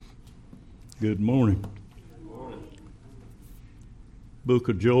Good morning. Good morning. Book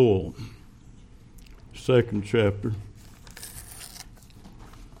of Joel, 2nd chapter.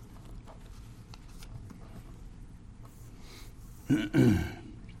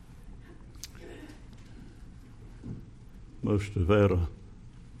 Must have had a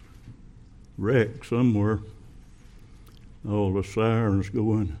wreck somewhere. All the sirens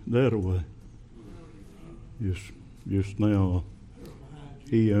going that way. Just now,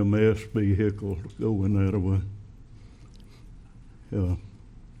 EMS vehicle going that way.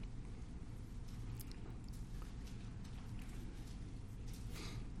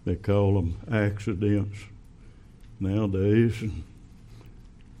 They call them accidents nowadays, and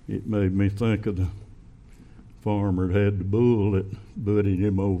it made me think of the farmer that had the bull that butted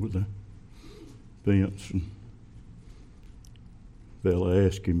him over the fence, and fella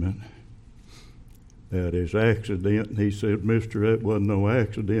asked him about his accident, and he said, "Mister, that wasn't no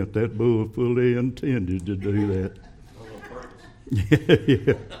accident. That bull fully intended to do that."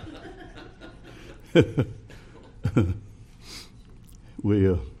 Yeah.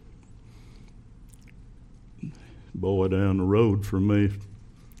 We boy down the road from me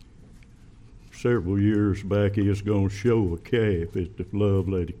several years back, he was going to show a calf at the Love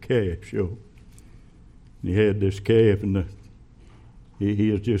Lady Calf Show. And he had this calf, and he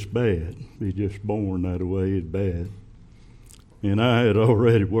is just bad. He's just born that way. He's bad. And I had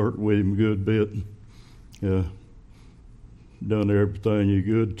already worked with him a good bit, done everything you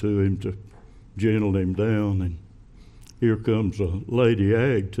could to him to gentle him down. And here comes a lady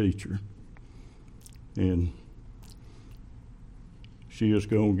ag teacher, and she is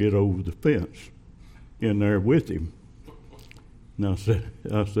going to get over the fence in there with him. And I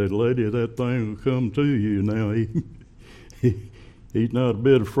said, "Lady, that thing will come to you now." He's not a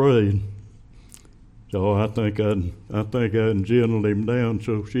bit afraid. So I think I can gentle him down.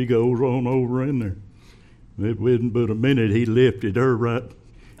 So she goes on over in there. It wasn't but a minute, he lifted her right.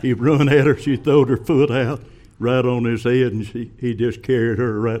 He run at her. She throwed her foot out right on his head, and he just carried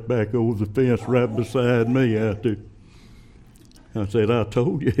her right back over the fence right beside me out there. I said, "I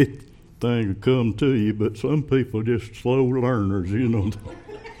told you that thing would come to you, but some people just slow learners, you know."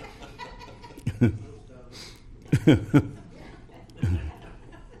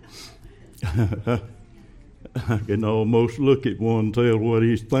 I can almost look at one and tell what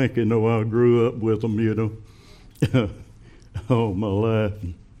he's thinking, though I grew up with him, you know, all my life.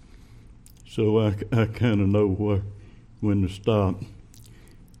 So I kind of know when to stop.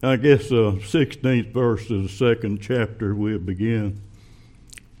 I guess 16th verse of the 2nd chapter we'll begin.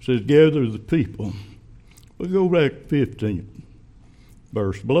 It says, "Gather the people." We'll go back to 15th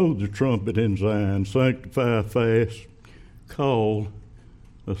verse. "Blow the trumpet in Zion, sanctify a fast, call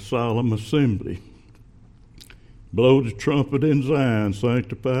a solemn assembly." Blow the trumpet in Zion,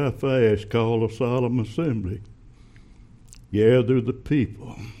 sanctify a fast, call a solemn assembly. Gather the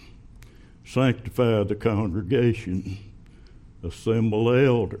people, sanctify the congregation, assemble the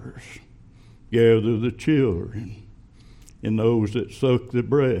elders, gather the children, and those that suck the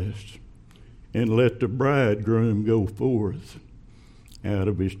breast, and let the bridegroom go forth out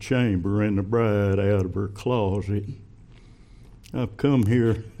of his chamber and the bride out of her closet. I've come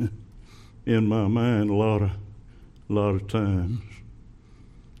here in my mind a lot of times.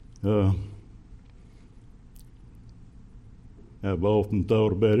 I've often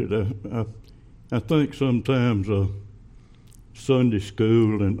thought about it. I think sometimes Sunday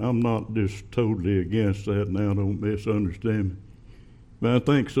school, and I'm not just totally against that now, don't misunderstand me, but I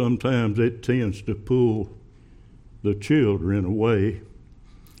think sometimes it tends to pull the children away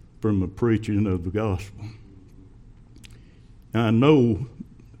from the preaching of the gospel. I know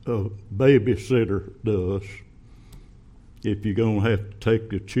a babysitter does. If you're going to have to take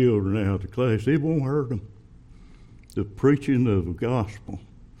the children out of the class, it won't hurt them. The preaching of the gospel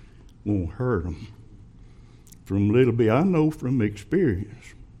won't hurt them. From a little bit, I know from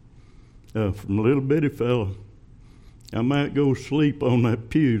experience, from a little bitty fella, I might go sleep on that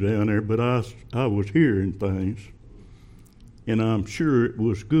pew down there, but I was hearing things, and I'm sure it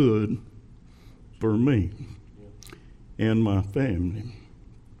was good for me and my family.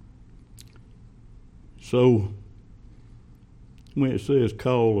 So when it says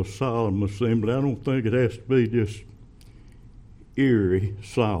call a solemn assembly, I don't think it has to be just eerie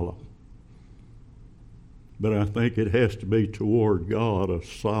solemn, but I think it has to be toward God a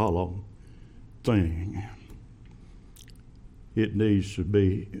solemn thing. It needs to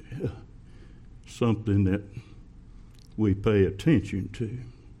be something that we pay attention to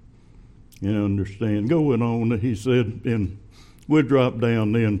and understand. Going on, he said, and we'll drop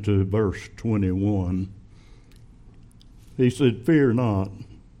down then to verse 21. He said, "Fear not,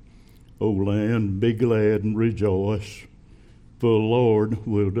 O land, be glad and rejoice, for the Lord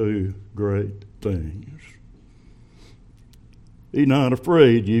will do great things. Be not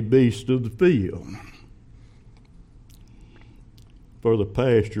afraid, ye beasts of the field, for the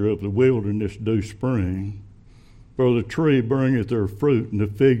pasture of the wilderness do spring. For the tree bringeth her fruit, and the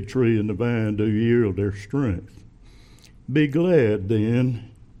fig tree and the vine do yield their strength. Be glad then,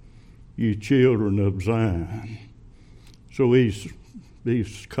 ye children of Zion. So he's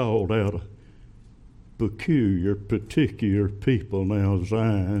called out a particular people now,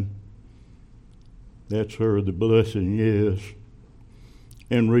 Zion. That's where the blessing is.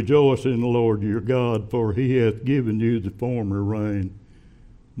 And rejoice in the Lord your God, for he hath given you the former rain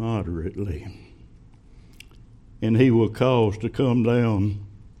moderately. And he will cause to come down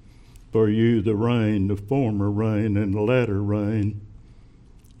for you the rain, the former rain and the latter rain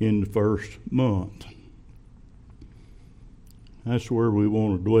in the first month. That's where we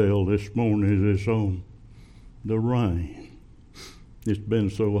want to dwell this morning, is on the rain. It's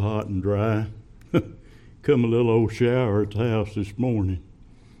been so hot and dry. Come a little old shower at the house this morning.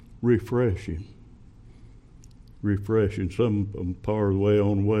 Refreshing. Some part of the way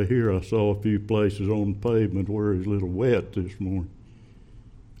on the way here, I saw a few places on the pavement where it's a little wet this morning.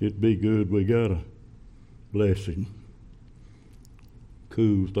 It'd be good we got a blessing.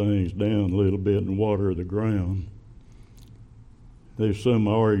 Cool things down a little bit and water the ground. There's some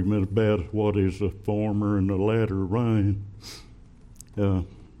argument about what is the former and the latter rain. I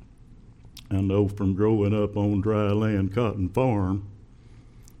know from growing up on dry land cotton farm,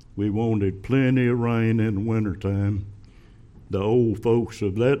 we wanted plenty of rain in the wintertime. The old folks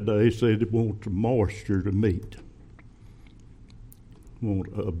of that day said they want the moisture to meet. Want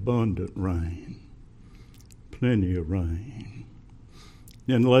abundant rain. Plenty of rain.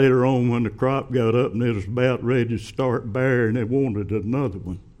 Then later on, when the crop got up and it was about ready to start bearing, they wanted another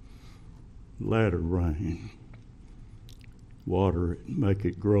one. Latter rain. Water it, make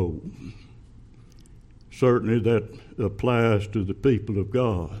it grow. Certainly that applies to the people of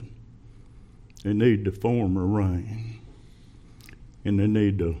God. They need the former rain, and they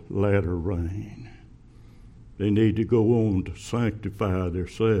need the latter rain. They need to go on to sanctify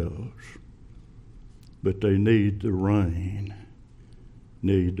themselves, but they need the rain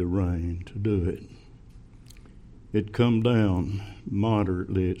to do it. It come down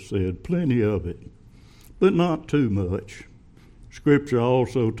moderately, it said, plenty of it, but not too much. Scripture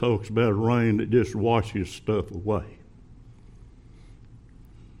also talks about rain that just washes stuff away.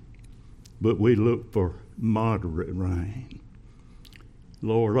 But we look for moderate rain.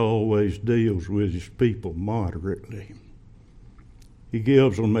 Lord always deals with his people moderately. He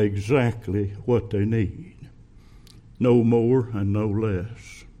gives them exactly what they need. No more and no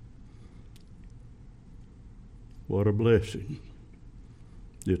less. What a blessing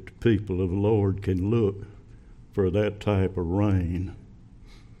that the people of the Lord can look for that type of rain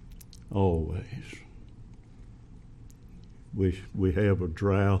always. We have a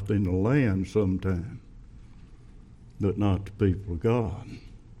drought in the land sometime, but not the people of God.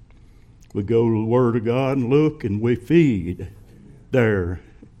 We go to the Word of God and look, and we feed there,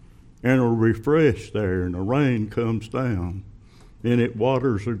 and are refreshed there, and the rain comes down, and it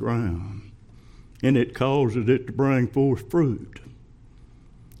waters the ground, and it causes it to bring forth fruit.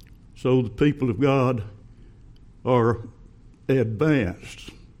 So the people of God are advanced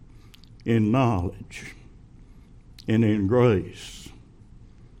in knowledge and in grace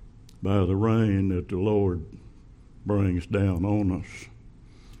by the rain that the Lord brings down on us.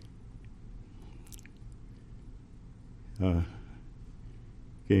 I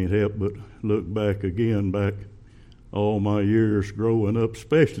can't help but look back all my years growing up,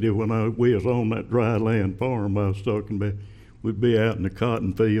 especially when we was on that dry land farm I was talking about. We'd be out in the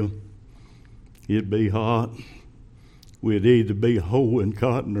cotton field. It'd be hot. We'd either be hoeing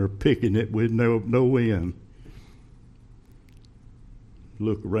cotton or picking it with no end.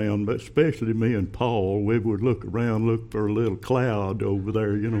 Look around, but especially me and Paul, we would look around, look for a little cloud over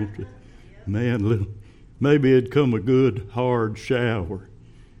there, maybe it'd come a good hard shower.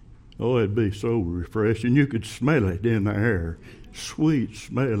 Oh, it'd be so refreshing. You could smell it in the air, sweet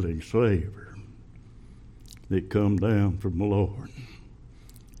smelling savor that come down from the Lord.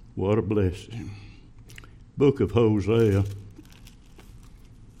 What a blessing. Book of Hosea.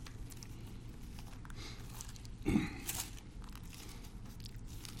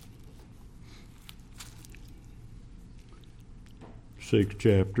 Sixth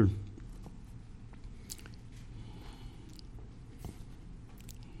chapter.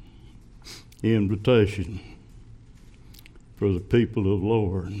 Invitation for the people of the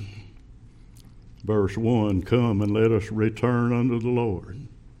Lord. Verse 1, come and let us return unto the Lord.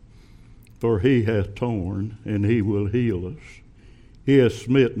 For he hath torn, and he will heal us. He hath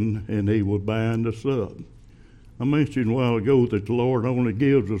smitten, and he will bind us up. I mentioned a while ago that the Lord only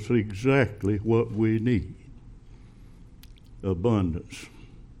gives us exactly what we need. Abundance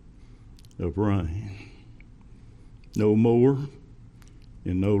of rain. No more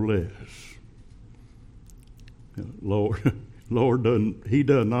and no less. Lord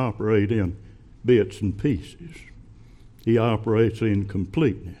doesn't operate in bits and pieces. He operates in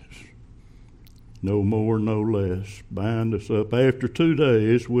completeness. No more, no less. Bind us up. After 2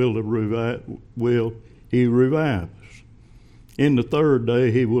 days will he revive us. In the 3rd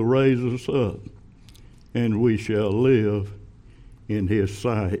day he will raise us up, and we shall live in his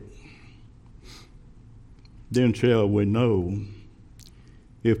sight. Then shall we know,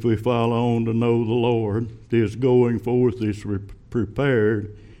 if we follow on to know the Lord, his going forth is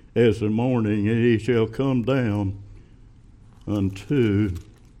prepared as the morning, and he shall come down unto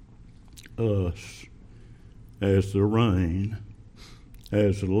us as the rain,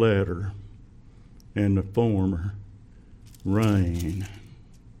 as the latter and the former rain.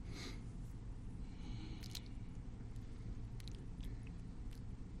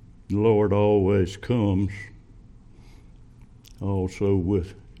 The Lord always comes also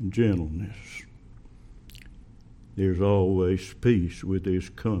with gentleness. There's always peace with his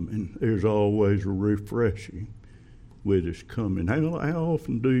coming. There's always a refreshing with his coming. How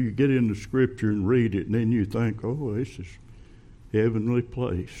often do you get into Scripture and read it, and then you think, oh, this is heavenly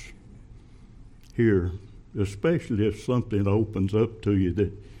place here, especially if something opens up to you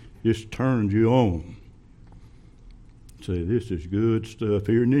that just turns you on. Say, this is good stuff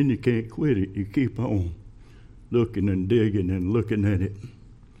here, and then you can't quit it. You keep on looking and digging and looking at it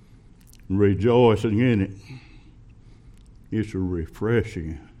and rejoicing in it. It's a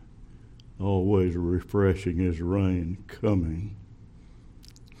refreshing, always refreshing as rain coming.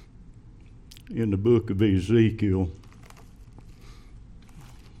 In the book of Ezekiel,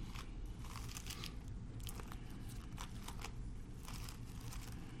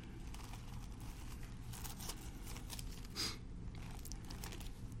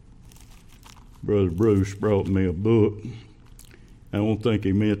 Brother Bruce brought me a book. I don't think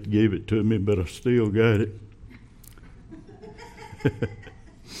he meant to give it to me, but I still got it.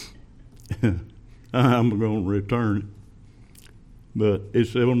 I'm going to return it. But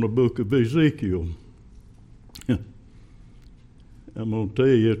it's on the book of Ezekiel. I'm going to tell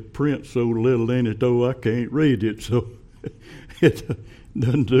you, it prints so little in it, though I can't read it, so it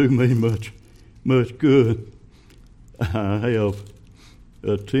doesn't do me much good. I have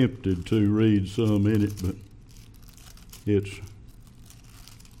attempted to read some in it, but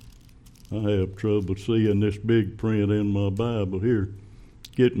I have trouble seeing this big print in my Bible here. It's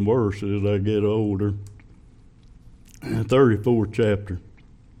getting worse as I get older. 34th chapter.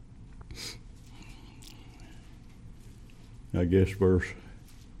 I guess verse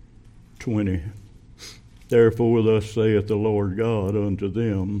 20. Therefore thus saith the Lord God unto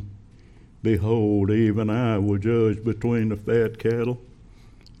them, Behold, even I will judge between the fat cattle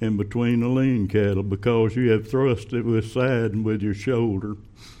and between the lean cattle, because you have thrust it with side and with your shoulder,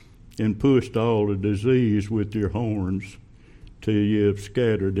 and pushed all the disease with your horns, till you have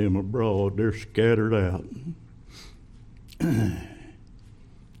scattered them abroad. They're scattered out.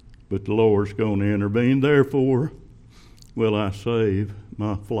 But the Lord's going to intervene. Therefore will I save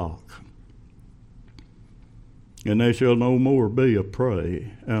my flock. And they shall no more be a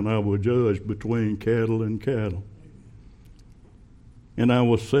prey, and I will judge between cattle and cattle. And I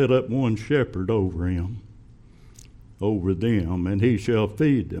will set up one shepherd over them, and he shall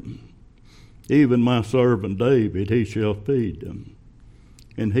feed them. Even my servant David, he shall feed them,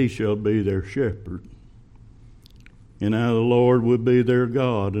 and he shall be their shepherd. And I, the Lord, will be their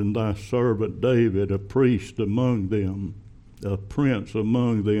God, and thy servant David a priest among them, a prince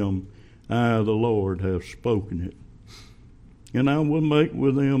among them. I, the Lord, have spoken it. And I will make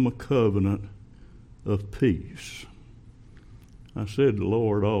with them a covenant of peace. I said the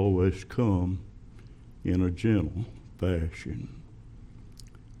Lord always come in a gentle fashion.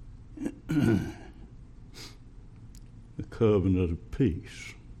 The covenant of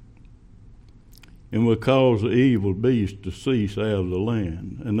peace. And will cause the evil beast to cease out of the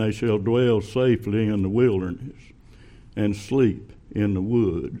land, and they shall dwell safely in the wilderness, and sleep in the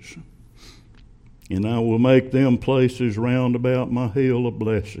woods. And I will make them places round about my hill a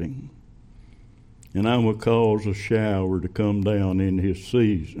blessing. And I will cause a shower to come down in his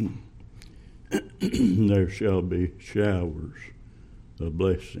season. There shall be showers of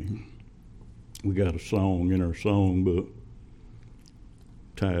blessing. We got a song in our songbook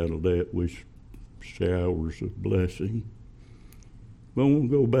titled that, Showers of Blessing. But I want to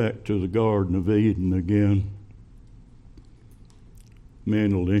go back to the Garden of Eden again.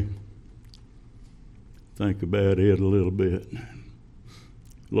 Mentally, think about it a little bit.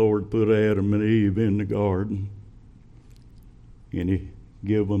 Lord put Adam and Eve in the garden, and He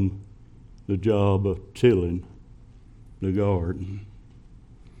gave them the job of tilling the garden,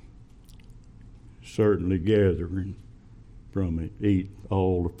 certainly gathering from it. Eat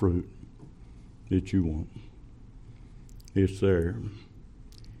all the fruit that you want. It's there.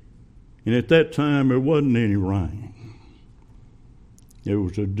 And at that time, there wasn't any rain. There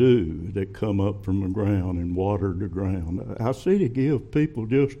was a dew that come up from the ground and watered the ground. I see to give people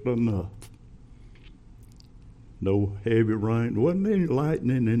just enough. No heavy rain. There wasn't any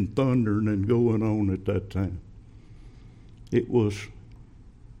lightning and thundering and going on at that time. It was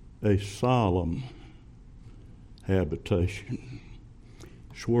a solemn habitation.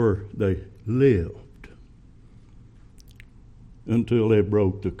 It's where they lived until they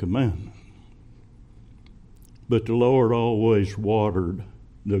broke the commandment. But the Lord always watered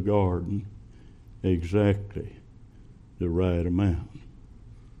the garden exactly the right amount.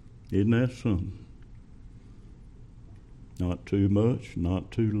 Isn't that something? Not too much, not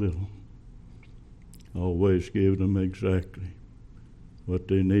too little. Always give them exactly what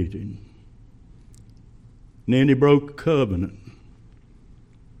they needed. And then He broke the covenant.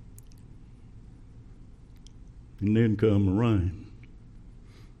 And then come the rain.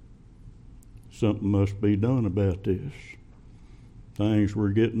 Something must be done about this. Things were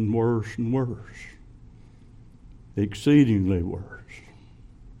getting worse and worse, exceedingly worse,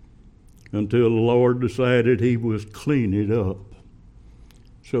 until the Lord decided He was clean it up.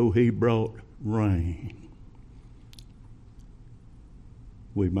 So He brought rain.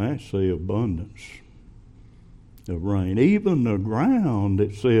 We might say abundance of rain. Even the ground,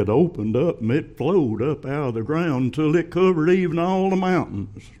 it said, opened up and it flowed up out of the ground until it covered even all the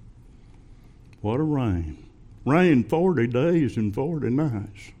mountains. What a rain. Rain 40 days and 40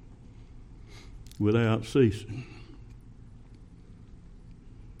 nights without ceasing.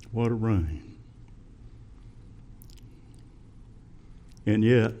 What a rain. And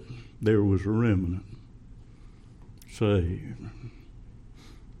yet, there was a remnant saved.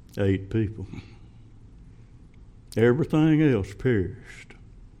 8 people. Everything else perished.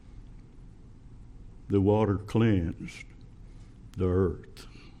 The water cleansed the earth.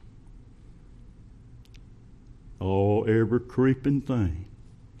 Every creeping thing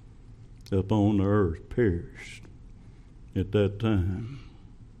upon the earth perished at that time.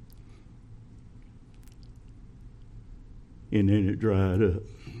 And then it dried up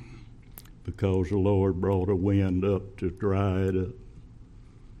because the Lord brought a wind up to dry it up,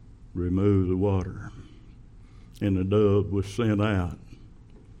 remove the water. And the dove was sent out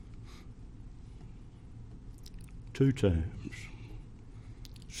 2 times,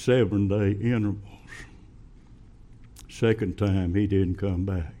 7-day intervals. Second time, he didn't come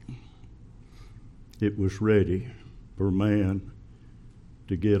back. It was ready for man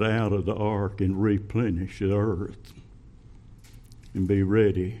to get out of the ark and replenish the earth and be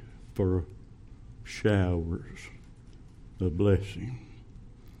ready for showers of blessing.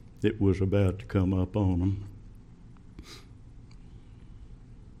 It was about to come up on them.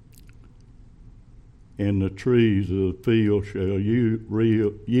 And the trees of the field shall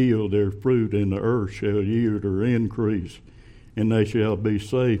yield their fruit, and the earth shall yield her increase, and they shall be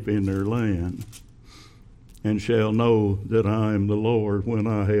safe in their land, and shall know that I am the Lord when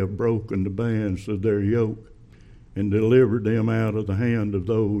I have broken the bands of their yoke, and delivered them out of the hand of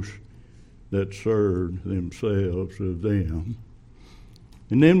those that served themselves of them.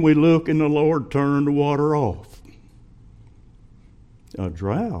 And then we look, and the Lord turned the water off. A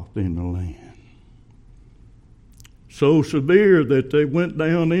drought in the land. So severe that they went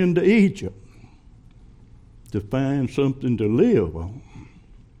down into Egypt to find something to live on,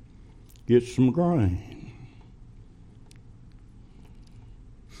 get some grain.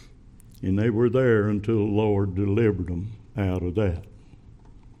 And they were there until the Lord delivered them out of that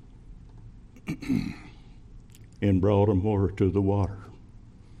and brought them where? To the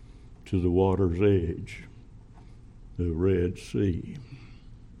water's edge, the Red Sea.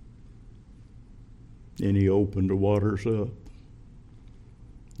 And he opened the waters up,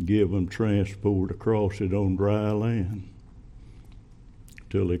 give them transport across it on dry land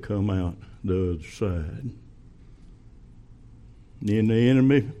till they come out the other side. And the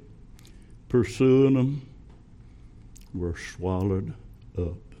enemy pursuing them were swallowed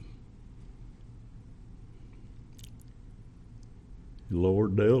up. The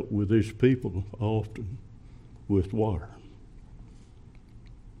Lord dealt with his people often with water.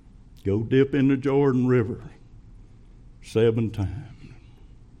 Go dip in the Jordan River 7 times.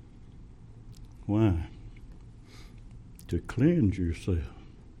 Why? To cleanse yourself.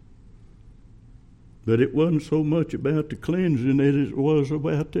 But it wasn't so much about the cleansing as it was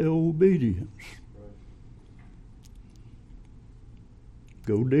about the obedience.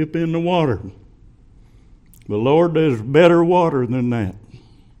 Go dip in the water. But Lord, there's better water than that.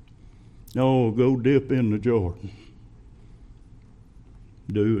 No, go dip in the Jordan.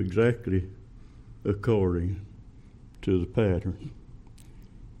 Do exactly according to the pattern.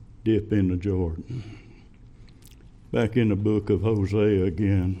 Dip in the Jordan. Back in the book of Hosea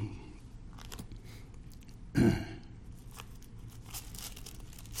again.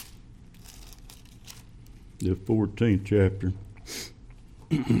 The 14th chapter.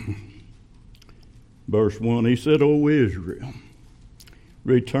 Verse 1, he said, O Israel,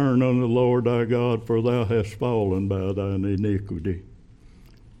 return unto the Lord thy God, for thou hast fallen by thine iniquity.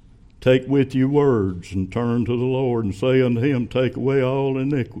 Take with you words, and turn to the Lord, and say unto him, take away all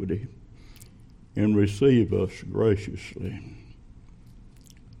iniquity, and receive us graciously.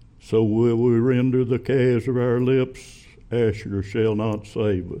 So will we render the calves of our lips. Asher shall not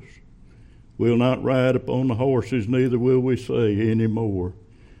save us. We'll not ride upon the horses, neither will we say any more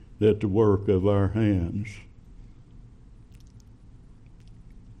that the work of our hands.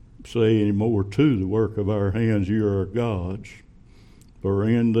 Say any more to the work of our hands, you are gods. For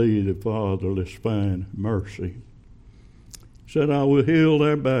in thee the fatherless find mercy. Said, I will heal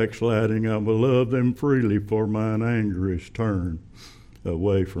their backsliding, I will love them freely, for mine anger is turned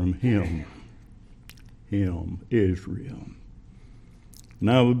away from him, Israel. And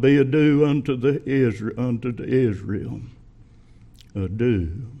I will be a dew unto Israel, a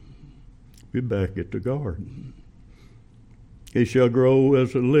dew. Be back at the garden. He shall grow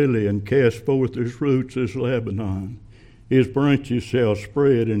as a lily and cast forth his roots as Lebanon. His branches shall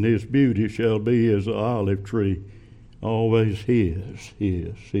spread, and his beauty shall be as the olive tree, always his,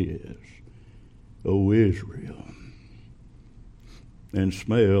 O Israel. And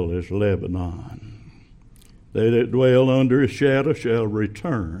smell as Lebanon. They that dwell under his shadow shall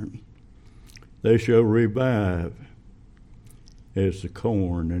return. They shall revive as the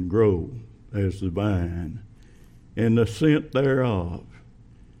corn and grow as the vine. And the scent thereof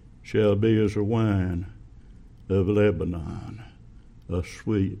shall be as a wine of Lebanon, a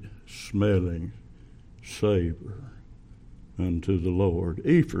sweet smelling savor unto the Lord.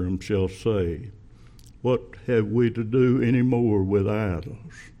 Ephraim shall say, what have we to do any more with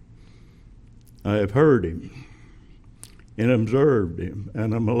idols? I have heard him and observed him,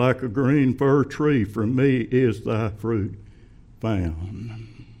 and I'm like a green fir tree. From me is thy fruit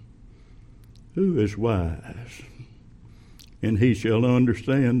found. Who is wise? And he shall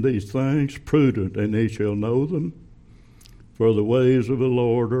understand these things, prudent, and he shall know them. For the ways of the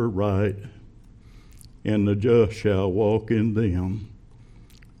Lord are right, and the just shall walk in them,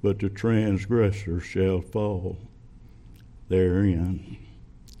 but the transgressor shall fall therein.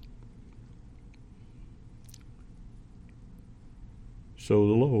 So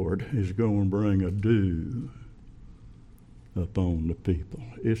the Lord is going to bring a dew upon the people.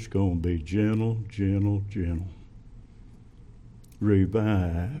 It's going to be gentle, gentle, gentle.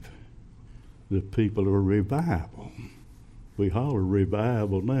 Revive the people of revival. We holler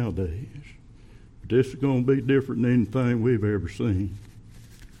revival nowadays. But this is going to be different than anything we've ever seen.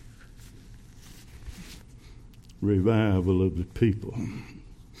 Revival of the people.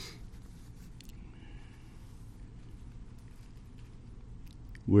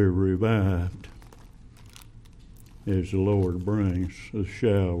 We're revived as the Lord brings the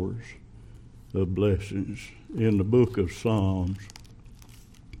showers of blessings. In the book of Psalms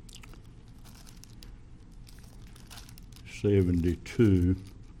 72,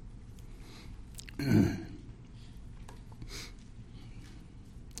 in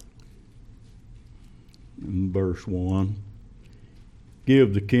verse 1,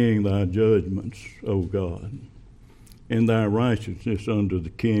 give the king thy judgments, O God, and thy righteousness unto the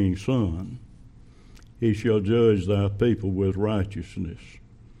king's son. He shall judge thy people with righteousness,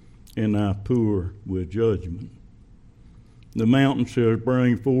 and thy poor with judgment. The mountains shall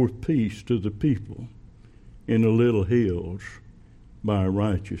bring forth peace to the people, in the little hills by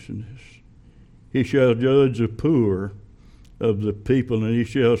righteousness. He shall judge the poor of the people, and he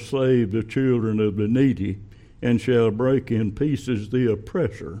shall save the children of the needy, and shall break in pieces the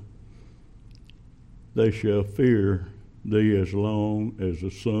oppressor. They shall fear thee as long as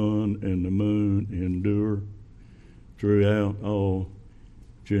the sun and the moon endure throughout all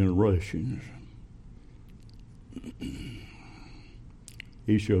generations.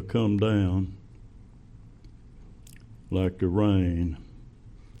 He shall come down like the rain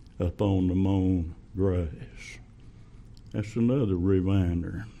upon the mown grass. That's another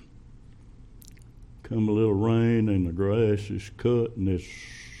reminder. come a little rain and the grass is cut and it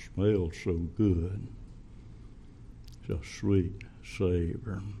smells so good. It's a sweet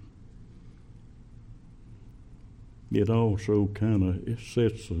savor. It also it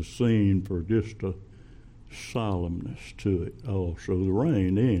sets the scene for just a solemnness to it also. The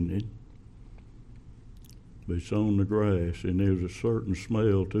rain ended, but it's on the grass, and there's a certain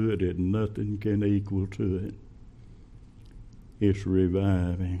smell to it that nothing can equal to it. It's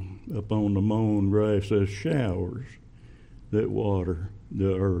reviving. Upon the mown grass there's showers that water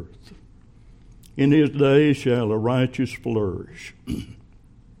the earth. In his days shall the righteous flourish,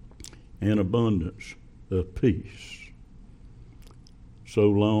 and abundance of peace, so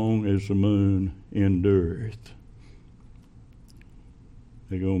long as the moon endureth.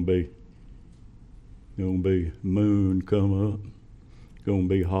 There's gonna be moon come up. It's gonna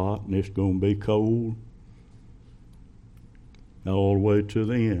be hot and it's gonna be cold all the way to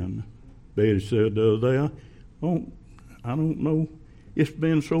the end. Betty said the other day, I don't know. It's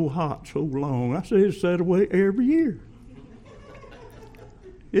been so hot so long. I said it's that way every year.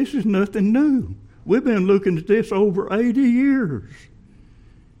 This is nothing new. We've been looking at this over 80 years.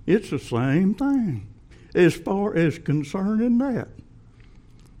 It's the same thing as far as concerning that.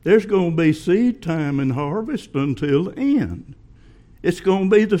 There's going to be seed time and harvest until the end. It's going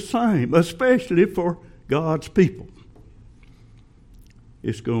to be the same, especially for God's people.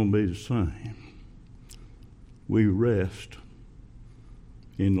 It's going to be the same. We rest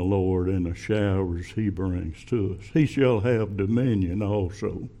in the Lord and the showers he brings to us. He shall have dominion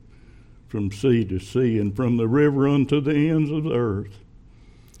also from sea to sea and from the river unto the ends of the earth.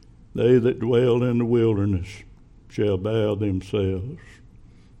 They that dwell in the wilderness shall bow themselves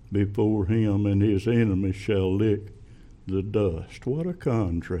before him, and his enemies shall lick the dust. What a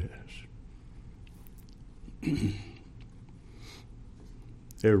contrast.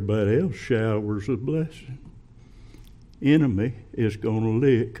 Everybody else showers of blessing. Enemy is going to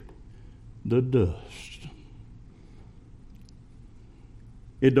lick the dust.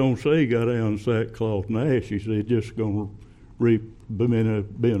 It don't say got down sackcloth and ashes. They're just going to reap the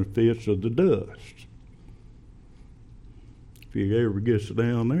benefits of the dust. If he ever gets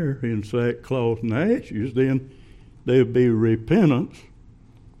down there in sackcloth and ashes, then there'll be repentance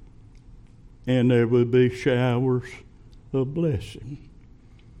and there will be showers of blessing.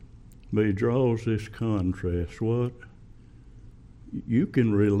 But he draws this contrast. What? You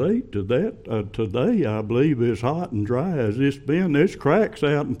can relate to that. Today, I believe, as hot and dry as it's been, there's cracks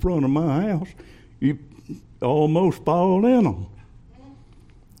out in front of my house. You almost fall in them.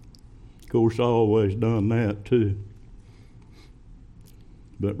 Of course, I always done that too.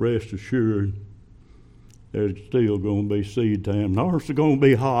 But rest assured, there's still going to be seed time. Now, it's going to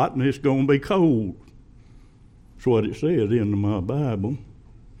be hot and it's going to be cold. That's what it says in my Bible.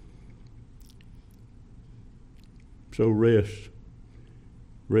 So rest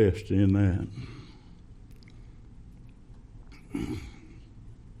in that.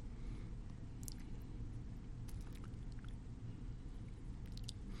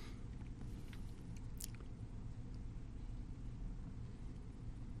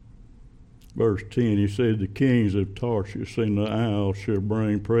 Verse 10, he said, the kings of Tarshish and the isles shall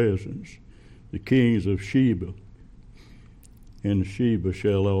bring presents. The kings of Sheba and Sheba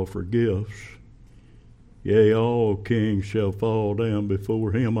shall offer gifts. Yea, all kings shall fall down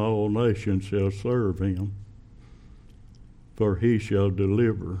before him, all nations shall serve him. For he shall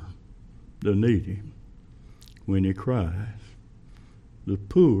deliver the needy when he cries, the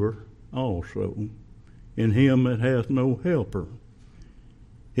poor also, and him that hath no helper.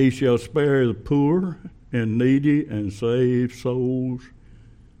 He shall spare the poor and needy and save souls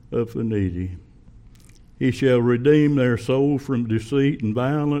of the needy. He shall redeem their soul from deceit and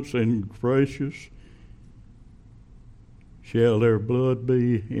violence, and precious shall their blood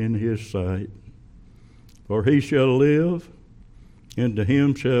be in his sight. For he shall live, and to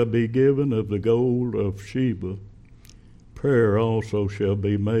him shall be given of the gold of Sheba. Prayer also shall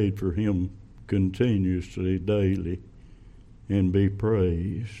be made for him continuously daily, and be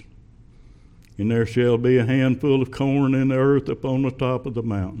praised. And there shall be a handful of corn in the earth upon the top of the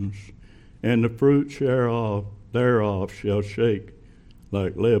mountains, and the fruit thereof shall shake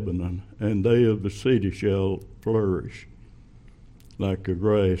like Lebanon, and they of the city shall flourish like the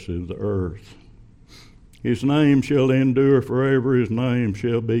grass of the earth. His name shall endure forever, his name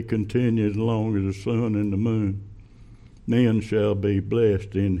shall be continued as long as the sun and the moon. Men shall be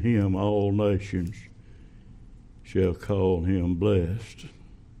blessed in him, all nations shall call him blessed.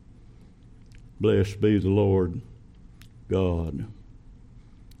 Blessed be the Lord God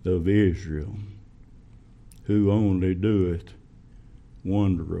of Israel, who only doeth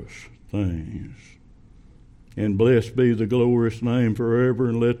wondrous things. And blessed be the glorious name forever,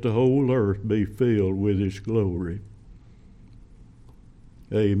 and let the whole earth be filled with his glory.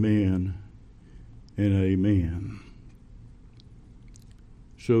 Amen and amen.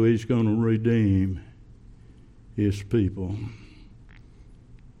 So he's going to redeem his people.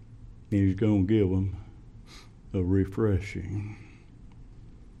 He's going to give them a refreshing,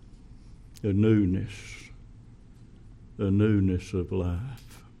 a newness of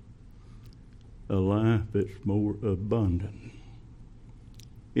life, a life that's more abundant.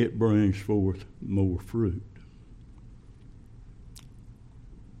 It brings forth more fruit.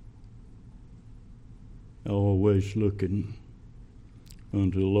 Always looking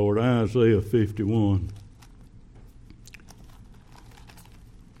unto the Lord. Isaiah 51.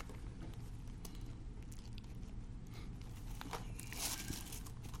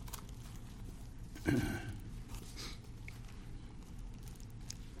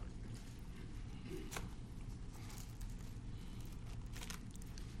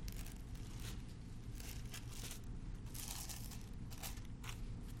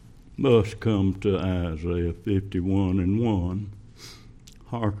 Must come to Isaiah 51 and 1.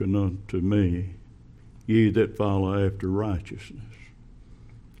 Hearken unto me, ye that follow after righteousness,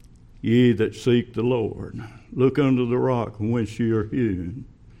 ye that seek the Lord. Look unto the rock whence ye are hewn,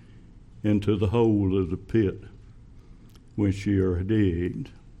 and to the hole of the pit whence ye are digged.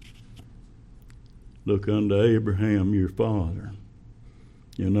 Look unto Abraham your father,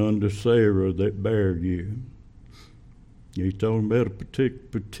 and unto Sarah that bare you. He's talking about a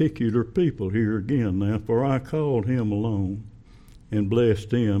particular people here again now. For I called him alone, and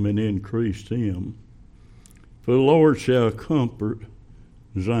blessed him, and increased him. For the Lord shall comfort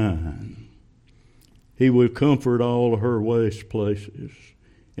Zion. He will comfort all her waste places,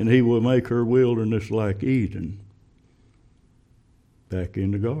 and he will make her wilderness like Eden, back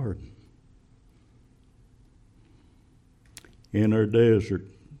in the garden. In her desert,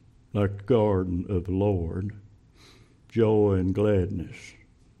 like the garden of the Lord. Joy and gladness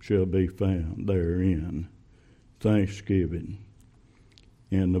shall be found therein, thanksgiving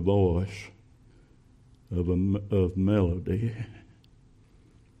and the voice of melody.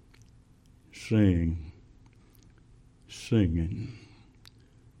 Singing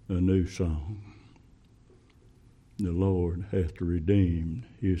a new song. The Lord hath redeemed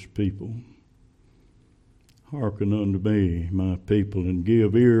his people. Hearken unto me, my people, and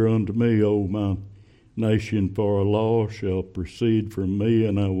give ear unto me, O my nation, for a law shall proceed from me,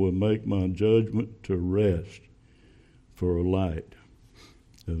 and I will make my judgment to rest for a light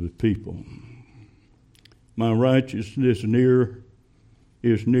of the people. My righteousness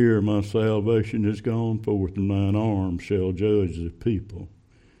is near, my salvation is gone forth, and mine arm shall judge the people.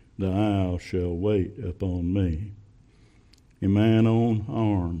 The isle shall wait upon me. In mine own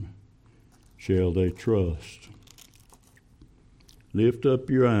arm shall they trust. Lift up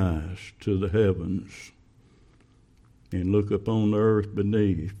your eyes to the heavens, and look upon the earth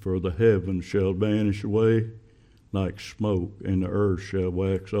beneath, for the heavens shall vanish away like smoke, and the earth shall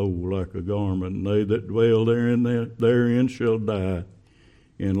wax old like a garment, and they that dwell therein shall die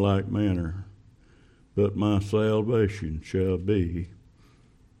in like manner. But my salvation shall be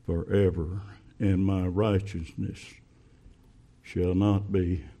forever, and my righteousness shall not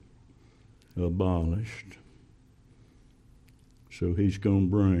be abolished. So he's going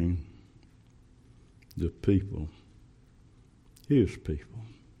to bring the people, his people,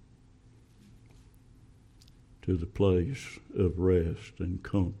 to the place of rest and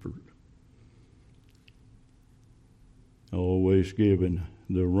comfort. Always giving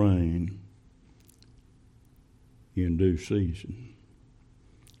the rain in due season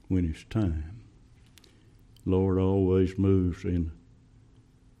when it's time. Lord always moves in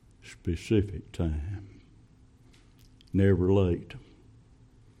specific time. Never late,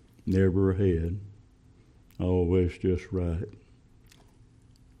 never ahead, always just right.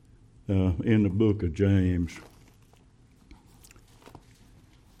 In the book of James,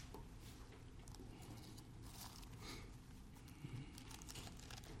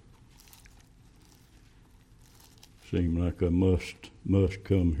 seems like I must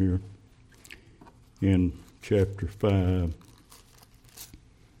come here. In chapter 5,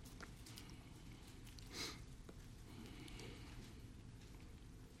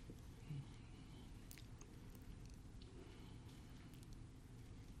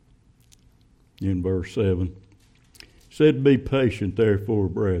 in verse 7, said, be patient, therefore,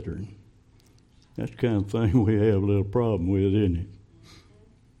 brethren. That's the kind of thing we have a little problem with, isn't it?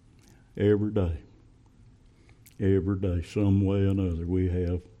 Every day, some way or another, we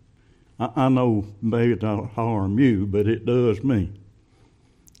have. I know maybe it don't harm you, but it does me.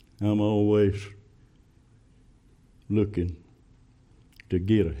 I'm always looking to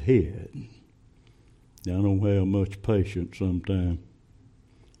get ahead. I don't have much patience sometimes.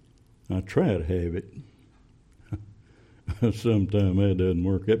 I try to have it. Sometimes that doesn't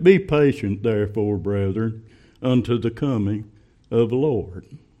work out. Be patient, therefore, brethren, unto the coming of the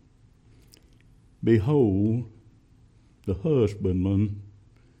Lord. Behold, the husbandman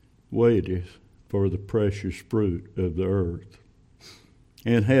waiteth for the precious fruit of the earth,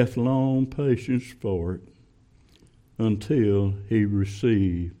 and hath long patience for it, until he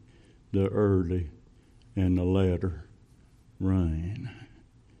receive the early and the latter rain.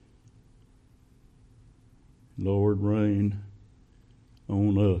 Lord, rain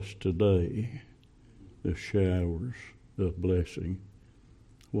on us today the showers of blessing.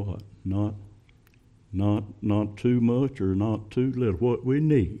 What? Not too much or not too little. What we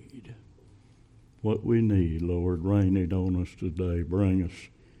need. What we need, Lord, rain it on us today. Bring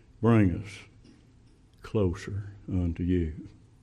us closer unto you.